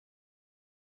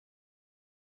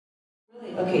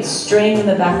Okay, strain in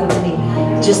the back of the knee.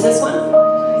 Just this one?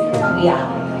 Yeah,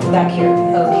 back here.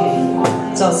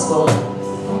 Okay, it's all swollen.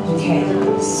 Okay,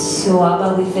 so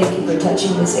Abba, we thank you for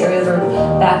touching this area of her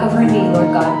back of her knee,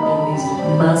 Lord God, and these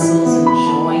muscles and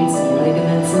joints and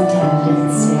ligaments and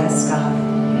tendons. Yes, God.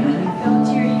 You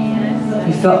felt your hand.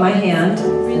 You felt my hand.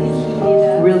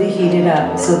 Really heated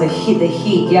up. So the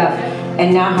heat, yeah.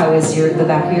 And now how is the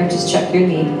back of your, just check your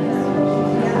knee.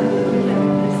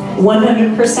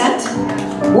 100%?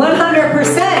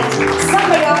 100%!